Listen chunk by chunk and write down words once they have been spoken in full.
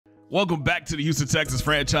Welcome back to the Houston Texans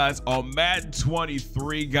franchise on Madden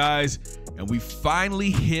 23, guys. And we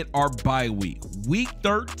finally hit our bye week. Week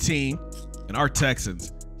 13, and our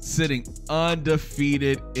Texans sitting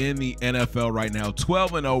undefeated in the NFL right now.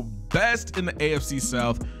 12-0, best in the AFC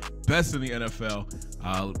South, best in the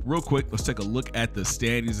NFL. Real quick, let's take a look at the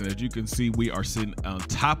standings. And as you can see, we are sitting on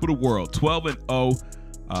top of the world.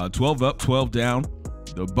 12-0, 12 up, 12 down.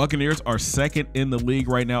 The Buccaneers are second in the league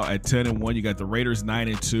right now at 10-1. You got the Raiders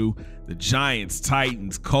 9-2. The Giants,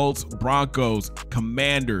 Titans, Colts, Broncos,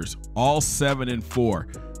 Commanders, all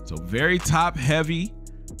 7-4. So very top heavy.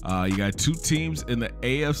 You got two teams in the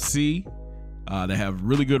AFC that have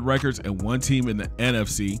really good records and one team in the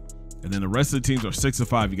NFC. And then the rest of the teams are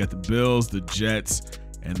 6-5. You got the Bills, the Jets,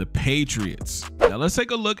 and the Patriots. Now let's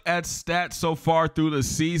take a look at stats so far through the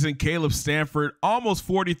season. Caleb Stanford, almost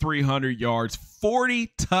 4,300 yards,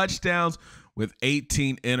 40 touchdowns with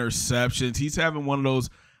 18 interceptions. He's having one of those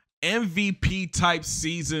MVP type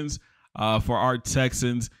seasons for our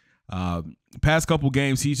Texans. Past couple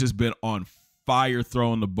games, he's just been on fire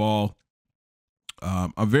throwing the ball.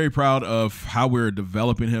 I'm very proud of how we're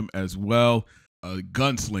developing him as well. A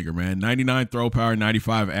gunslinger, man. 99 throw power,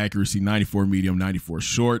 95 accuracy, 94 medium, 94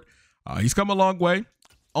 short. He's come a long way.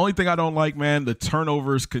 Only thing I don't like, man, the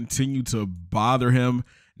turnovers continue to bother him.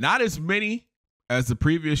 Not as many as the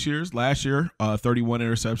previous years. Last year, 31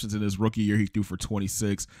 interceptions. In his rookie year, he threw for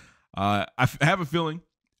 26. I have a feeling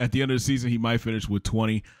at the end of the season he might finish with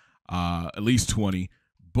 20, at least 20.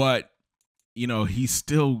 But, you know, he's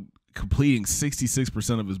still completing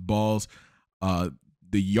 66% of his balls.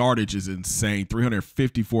 The yardage is insane,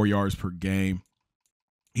 354 yards per game.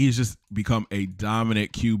 He's just become a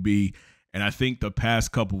dominant QB. And I think the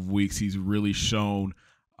past couple of weeks, he's really shown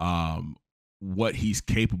what he's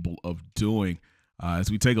capable of doing.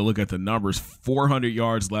 As we take a look at the numbers, 400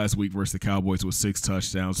 yards last week versus the Cowboys with 6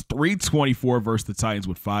 touchdowns, 324 versus the Titans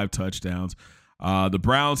with 5 touchdowns. The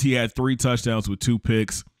Browns, he had 3 touchdowns with 2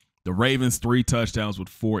 picks. The Ravens, 3 touchdowns with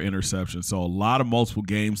 4 interceptions. So a lot of multiple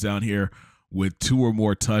games down here with 2 or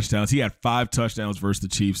more touchdowns. He had 5 touchdowns versus the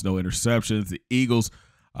Chiefs, no interceptions. The Eagles,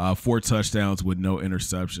 4 touchdowns with no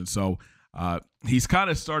interceptions. So he's kind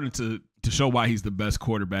of starting to show why he's the best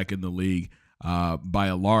quarterback in the league by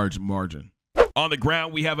a large margin. On the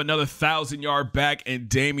ground, we have another 1,000-yard back in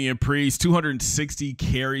Damian Priest, 260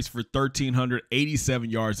 carries for 1,387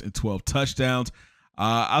 yards and 12 touchdowns.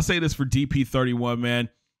 I'll say this for DP31, man.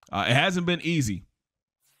 It hasn't been easy,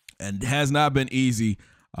 and has not been easy.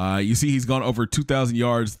 You see he's gone over 2,000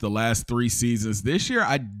 yards the last 3 seasons. This year,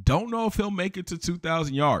 I don't know if he'll make it to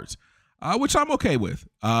 2,000 yards, which I'm okay with.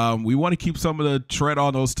 We want to keep some of the tread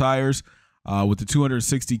on those tires with the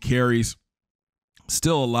 260 carries.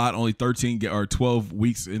 Still a lot, only 13 or 12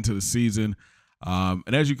 weeks into the season.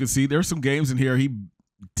 And as you can see, there's some games in here he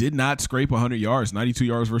did not scrape 100 yards, 92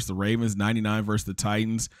 yards versus the Ravens, 99 versus the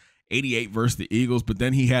Titans, 88 versus the Eagles. But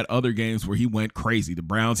then he had other games where he went crazy. The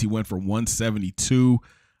Browns, he went for 172.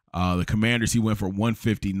 The Commanders, he went for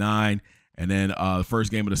 159. And then the first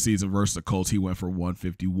game of the season versus the Colts, he went for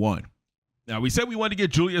 151. Now, we said we wanted to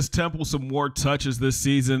get Julius Temple some more touches this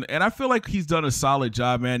season, and I feel like he's done a solid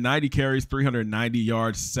job, man. 90 carries, 390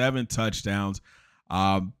 yards, 7 touchdowns.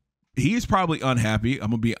 He's probably unhappy. I'm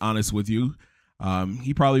going to be honest with you.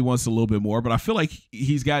 He probably wants a little bit more, but I feel like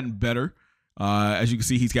he's gotten better. As you can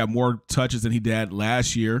see, he's got more touches than he did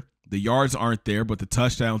last year. The yards aren't there, but the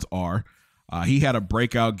touchdowns are. He had a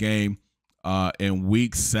breakout game in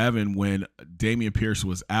week 7 when Dameon Pierce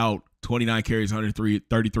was out, 29 carries,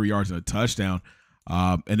 33 yards and a touchdown.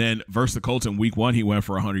 And then versus the Colts in week 1, he went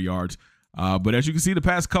for 100 yards. But as you can see, the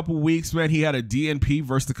past couple weeks, man, he had a DNP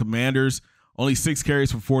versus the Commanders, only 6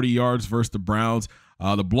 carries for 40 yards versus the Browns.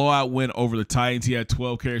 The blowout win over the Titans, he had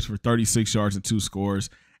 12 carries for 36 yards and 2 scores.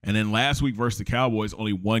 And then last week versus the Cowboys,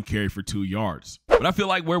 only 1 carry for 2 yards. But I feel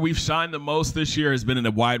like where we've shined the most this year has been in the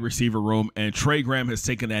wide receiver room, and Trey Graham has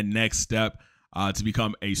taken that next step to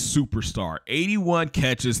become a superstar. 81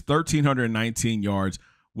 catches, 1,319 yards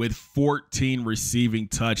with 14 receiving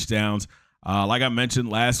touchdowns. Like I mentioned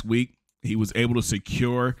last week, he was able to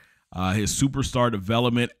secure his superstar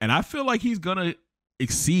development, and I feel like he's going to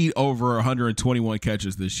exceed over 121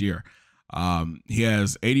 catches this year. He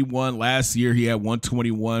has 81. Last year, he had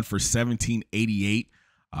 121 for 1,788.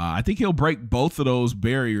 I think he'll break both of those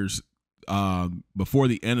barriers before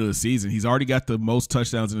the end of the season. He's already got the most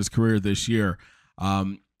touchdowns in his career this year.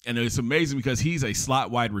 And it's amazing because he's a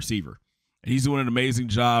slot wide receiver. And he's doing an amazing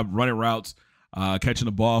job running routes, catching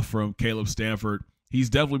the ball from Caleb Stanford. He's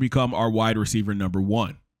definitely become our wide receiver number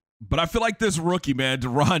 1. But I feel like this rookie, man,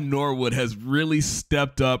 Deron Norwood, has really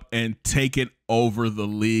stepped up and taken over the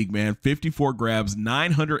league, man. 54 grabs,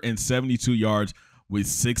 972 yards with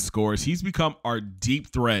 6 scores. He's become our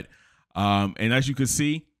deep threat. And as you can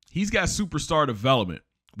see, he's got superstar development,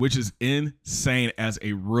 which is insane as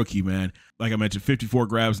a rookie, man. Like I mentioned, 54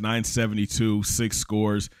 grabs, 972, 6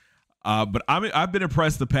 scores. But I've been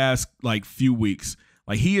impressed the past few weeks.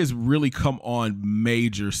 Like, he has really come on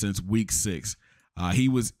major since week 6. He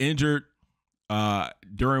was injured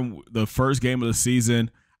during the first game of the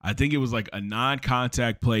season. I think it was like a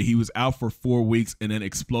non-contact play. He was out for 4 weeks and then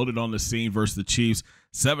exploded on the scene versus the Chiefs.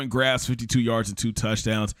 7 grabs, 52 yards, and 2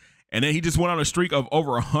 touchdowns. And then he just went on a streak of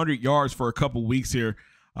over 100 yards for a couple weeks here.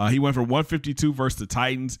 He went for 152 versus the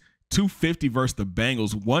Titans, 250 versus the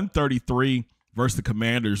Bengals, 133 versus the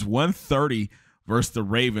Commanders, 130 versus the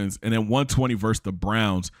Ravens, and then 120 versus the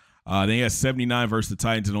Browns. Then he had 79 versus the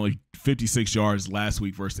Titans and only 56 yards last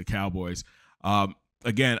week versus the Cowboys.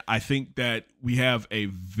 Again, I think that we have a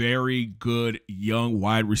very good young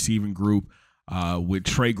wide receiving group with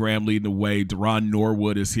Trey Graham leading the way. Deron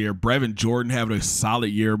Norwood is here. Brevin Jordan having a solid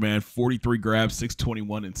year, man. 43 grabs,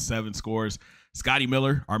 621, and 7 scores. Scotty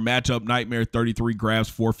Miller, our matchup nightmare, 33 grabs,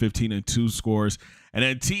 415, and 2 scores. And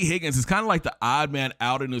then T. Higgins is kind of like the odd man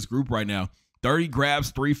out in this group right now. 30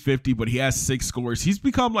 grabs, 350, but he has 6 scores. He's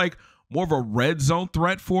become like more of a red zone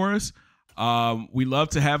threat for us. We love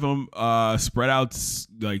to have him spread out,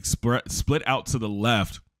 split out to the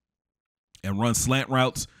left and run slant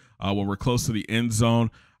routes when we're close to the end zone.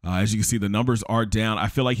 As you can see, the numbers are down. I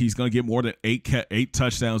feel like he's going to get more than 8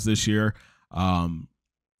 touchdowns this year.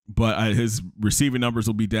 But his receiving numbers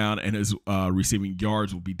will be down and his receiving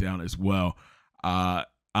yards will be down as well.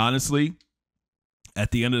 Honestly,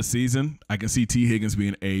 at the end of the season, I can see T. Higgins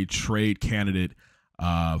being a trade candidate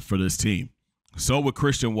for this team. So with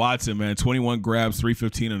Christian Watson, man, 21 grabs,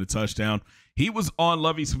 315 and a touchdown. He was on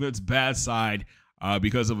Lovie Smith's bad side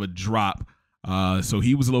because of a drop. So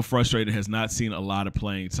he was a little frustrated, has not seen a lot of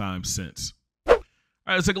playing time since. All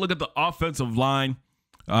right, let's take a look at the offensive line.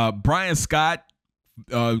 Brian Scott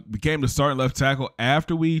became the starting left tackle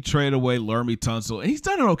after we traded away Lermy Tunsil, and he's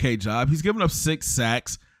done an okay job. He's given up 6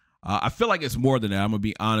 sacks. I feel like it's more than that. I'm going to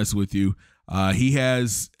be honest with you. He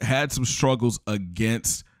has had some struggles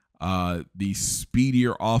against the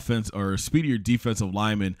speedier defensive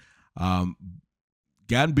linemen.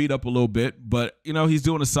 Gotten beat up a little bit, but, he's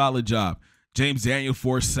doing a solid job. James Daniel,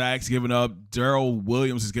 4 sacks given up. Darrell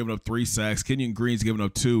Williams has given up 3 sacks. Kenyon Green's given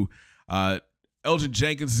up 2. Elgin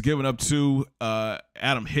Jenkins has given up 2.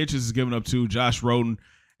 Adam Hitchens has given up 2. Josh Roden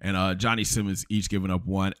and Johnny Simmons each giving up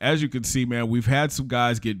 1. As you can see, man, we've had some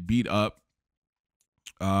guys get beat up,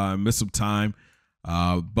 miss some time,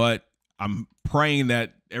 but I'm praying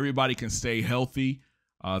that everybody can stay healthy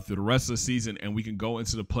through the rest of the season and we can go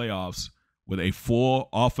into the playoffs with a full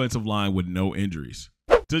offensive line with no injuries.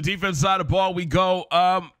 To the defense side of the ball we go.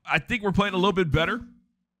 I think we're playing a little bit better.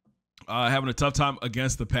 Having a tough time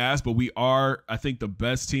against the pass, but we are, I think, the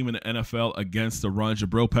best team in the NFL against the run.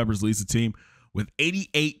 Jabril Peppers leads the team with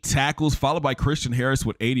 88 tackles, followed by Christian Harris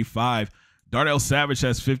with 85. Darnell Savage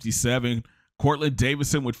has 57. Cortland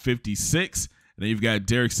Davidson with 56. And then you've got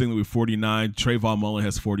Derek Stingley with 49. Trayvon Mullen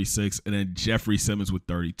has 46. And then Jeffrey Simmons with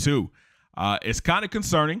 32. It's kind of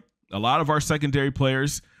concerning. A lot of our secondary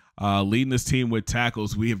players leading this team with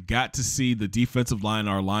tackles. We have got to see the defensive line,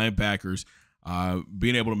 our linebackers,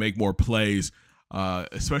 being able to make more plays,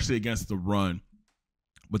 especially against the run.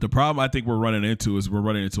 But the problem I think we're running into is we're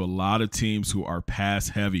running into a lot of teams who are pass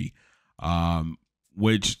heavy,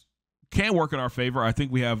 which can work in our favor. I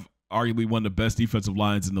think we have arguably one of the best defensive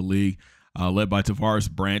lines in the league, led by Tavares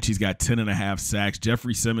Branch. He's got 10.5 sacks.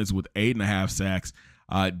 Jeffrey Simmons with 8.5 sacks.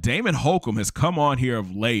 Damon Holcomb has come on here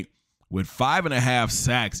of late with 5.5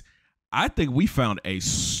 sacks. I think we found a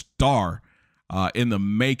star in the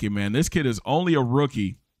making, man. This kid is only a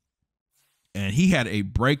rookie, and he had a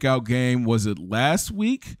breakout game. Was it last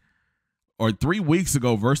week or 3 weeks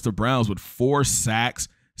ago versus the Browns with 4 sacks?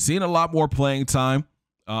 Seeing a lot more playing time.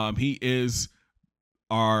 He is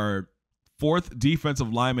our 4th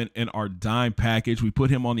defensive lineman in our dime package. We put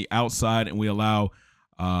him on the outside, and we allow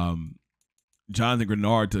Jonathan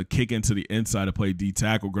Grenard to kick into the inside to play D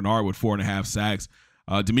tackle. Grenard with 4.5 sacks.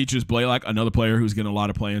 Demetrius Blaylock, another player who's getting a lot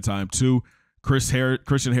of playing time too.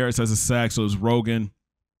 Christian Harris has a sack, so is Rogan,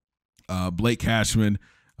 Blake Cashman,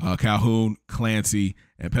 Calhoun, Clancy,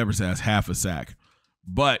 and Peppers has half a sack.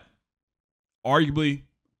 But arguably,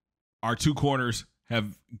 our 2 corners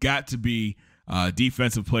have got to be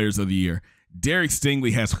defensive players of the year. Derek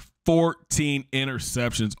Stingley has 14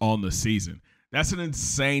 interceptions on the season. That's an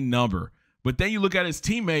insane number. But then you look at his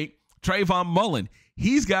teammate, Trayvon Mullen.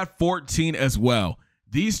 He's got 14 as well.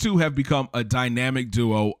 These two have become a dynamic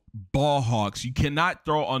duo, ball hawks. You cannot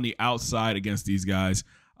throw on the outside against these guys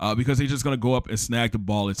because they're just going to go up and snag the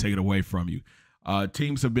ball and take it away from you.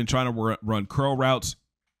 Teams have been trying to run curl routes,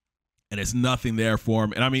 and it's nothing there for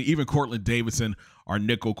him. And I mean, even Cortland Davidson, our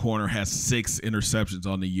nickel corner, has 6 interceptions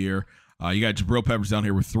on the year. You got Jabril Peppers down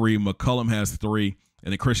here with 3. McCullum has 3,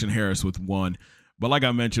 and then Christian Harris with 1. But like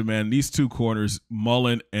I mentioned, man, these two corners,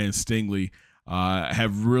 Mullen and Stingley,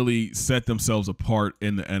 have really set themselves apart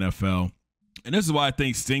in the NFL. And this is why I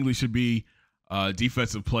think Stingley should be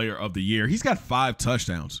Defensive Player of the Year. He's got 5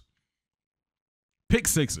 touchdowns. Pick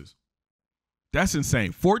sixes. That's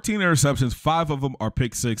insane. 14 interceptions, 5 of them are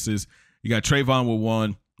pick sixes. You got Trayvon with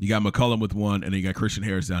 1. You got McCullum with 1, and then you got Christian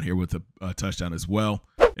Harris down here with a touchdown as well.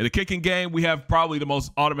 In the kicking game, we have probably the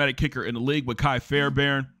most automatic kicker in the league with Kai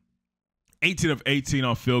Fairbairn. 18 of 18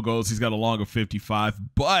 on field goals. He's got a long of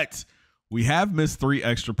 55, but we have missed 3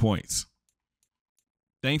 extra points.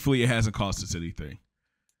 Thankfully, it hasn't cost us anything.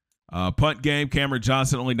 Punt game, Cameron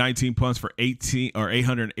Johnson, only 19 punts for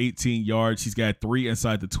 818 yards. He's got 3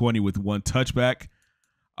 inside the 20 with 1 touchback.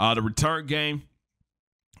 The return game,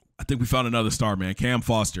 I think we found another star, man. Cam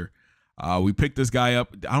Foster. We picked this guy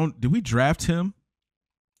up. Did we draft him?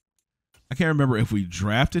 I can't remember if we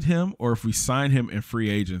drafted him or if we signed him in free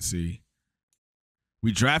agency.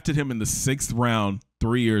 We drafted him in the 6th round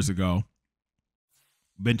 3 years ago.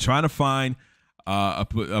 Been trying to find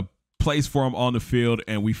a place for him on the field,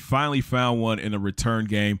 and we finally found one in a return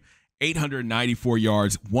game. 894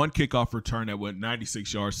 yards, 1 kickoff return that went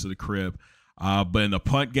 96 yards to the crib. But in the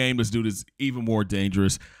punt game, this dude is even more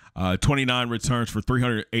dangerous. 29 returns for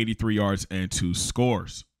 383 yards and 2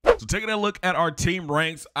 scores. So taking a look at our team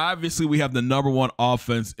ranks, obviously we have the #1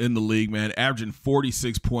 offense in the league, man, averaging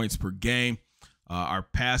 46 points per game. Our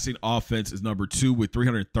passing offense is #2 with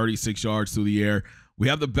 336 yards through the air. We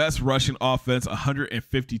have the best rushing offense,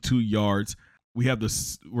 152 yards.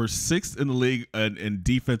 We're 6th in the league in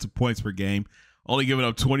defensive points per game, only giving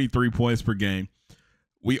up 23 points per game.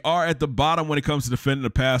 We are at the bottom when it comes to defending the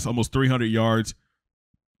pass, almost 300 yards.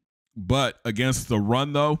 But against the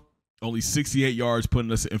run, though, only 68 yards,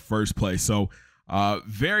 putting us in first place. So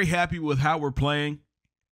very happy with how we're playing.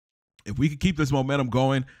 If we can keep this momentum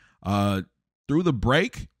going through the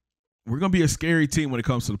break, we're going to be a scary team when it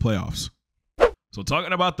comes to the playoffs. So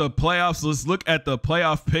talking about the playoffs, let's look at the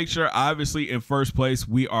playoff picture. Obviously, in first place,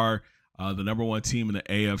 we are the #1 team in the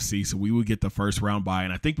AFC, so we would get the first round bye,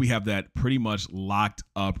 and I think we have that pretty much locked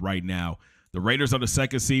up right now. The Raiders are the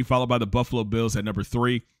 2nd seed, followed by the Buffalo Bills at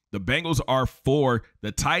 #3. The Bengals are 4,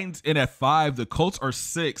 the Titans in at 5, the Colts are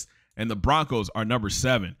 6, and the Broncos are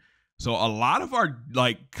 #7. So a lot of our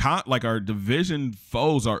our division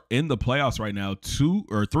foes are in the playoffs right now. 2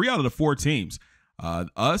 or 3 out of the 4 teams,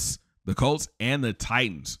 us, the Colts, and the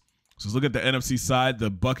Titans. So let's look at the NFC side. The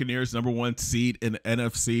Buccaneers, #1 seed in the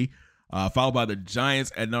NFC, followed by the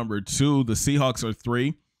Giants at #2. The Seahawks are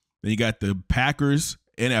 3. Then you got the Packers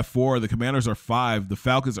in at 4. The Commanders are 5. The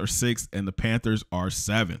Falcons are 6, and the Panthers are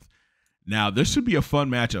 7th. Now, this should be a fun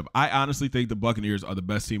matchup. I honestly think the Buccaneers are the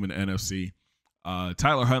best team in the NFC.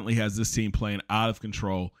 Tyler Huntley has this team playing out of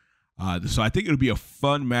control. So I think it'll be a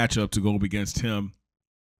fun matchup to go up against him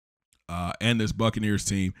and this Buccaneers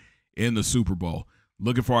team in the Super Bowl.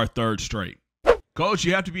 Looking for our 3rd straight. Coach,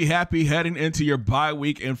 you have to be happy heading into your bye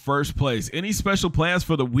week in first place. Any special plans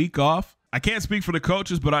for the week off? I can't speak for the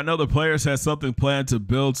coaches, but I know the players had something planned to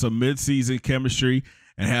build some midseason chemistry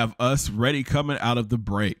and have us ready coming out of the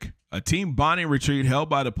break. A team bonding retreat held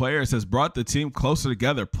by the players has brought the team closer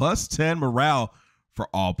together, plus 10 morale for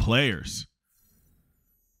all players.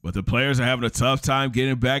 But the players are having a tough time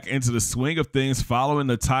getting back into the swing of things following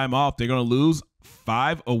the time off. They're going to lose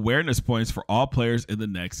 5 awareness points for all players in the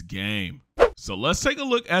next game. So let's take a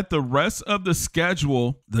look at the rest of the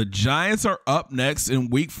schedule. The Giants are up next in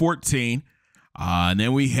week 14. And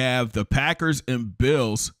then we have the Packers and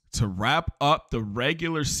Bills to wrap up the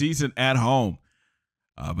regular season at home.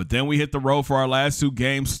 But then we hit the road for our last 2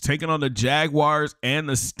 games, taking on the Jaguars and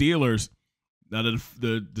the Steelers. Now,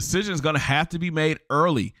 the decision is going to have to be made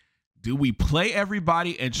early. Do we play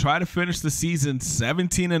everybody and try to finish the season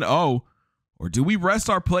 17-0, or do we rest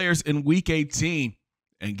our players in week 18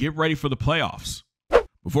 and get ready for the playoffs?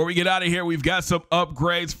 Before we get out of here, we've got some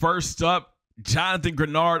upgrades. First up, Jonathan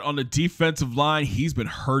Grenard on the defensive line. He's been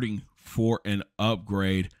hurting for an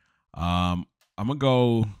upgrade. I'm going to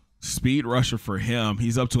go speed rusher for him.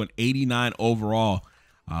 He's up to an 89 overall.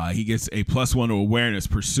 He gets a +1 to awareness,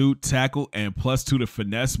 pursuit, tackle, and +2 to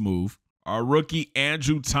finesse move. Our rookie,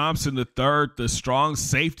 Andrew Thompson III, the strong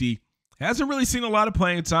safety, hasn't really seen a lot of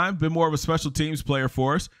playing time. Been more of a special teams player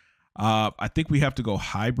for us. I think we have to go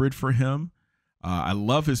hybrid for him. I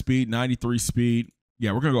love his speed, 93 speed.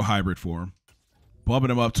 Yeah, we're going to go hybrid for him.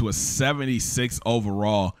 Bumping him up to a 76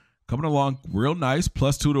 overall. Coming along real nice.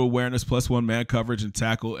 +2 to awareness, +1 man coverage and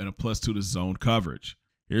tackle, and a +2 to zone coverage.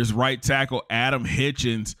 Here's right tackle Adam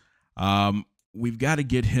Hitchens. We've got to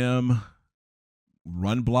get him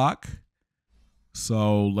run block.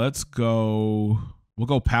 So let's go. We'll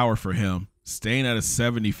go power for him. Staying at a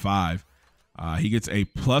 75. He gets a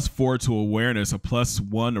 +4 to awareness, a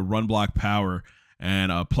 +1 to run block power,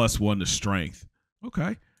 and a +1 to strength.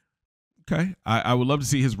 Okay. I would love to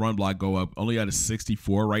see his run block go up. Only at a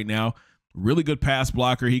 64 right now. Really good pass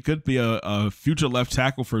blocker. He could be a future left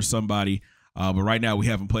tackle for somebody. But right now we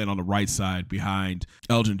have him playing on the right side behind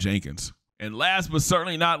Elgin Jenkins. And last but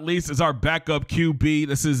certainly not least is our backup QB.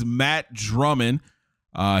 This is Matt Drummond.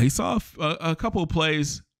 He saw a couple of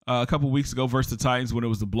plays a couple of weeks ago versus the Titans when it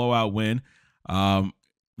was the blowout win.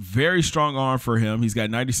 Very strong arm for him. He's got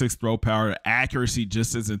 96 throw power. Accuracy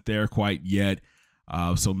just isn't there quite yet.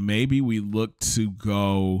 So maybe we look to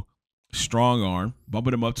go strong arm,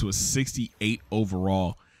 bumping him up to a 68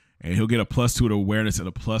 overall, and he'll get a +2 to awareness and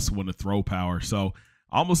a +1 to throw power. So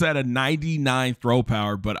almost at a 99 throw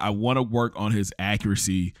power, but I want to work on his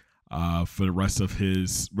accuracy for the rest of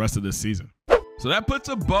this season. So that puts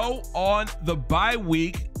a bow on the bye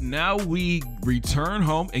week. Now we return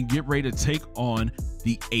home and get ready to take on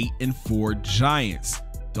the 8-4 Giants.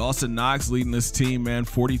 Dawson Knox leading this team, man.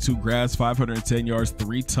 42 grabs, 510 yards,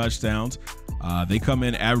 3 touchdowns. They come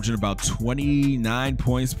in averaging about 29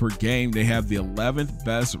 points per game. They have the 11th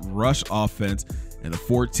best rush offense and the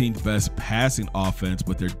 14th best passing offense,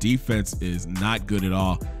 but their defense is not good at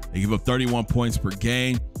all. They give up 31 points per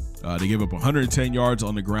game. They give up 110 yards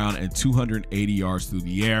on the ground and 280 yards through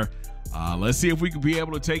the air. Let's see if we can be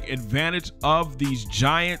able to take advantage of these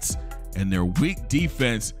Giants and their weak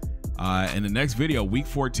defense in the next video, week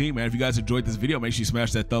 14, man. If you guys enjoyed this video, make sure you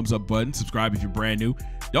smash that thumbs up button. Subscribe if you're brand new.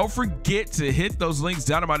 Don't forget to hit those links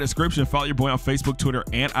down in my description. Follow your boy on Facebook, Twitter,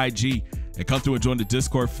 and IG. And come through and join the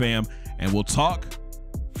Discord fam. And we'll talk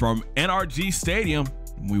from NRG Stadium.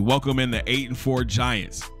 We welcome in the 8-4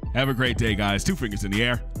 Giants. Have a great day, guys. 2 fingers in the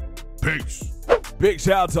air. Peace. Big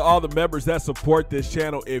shout out to all the members that support this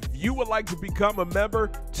channel. If you would like to become a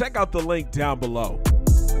member, check out the link down below.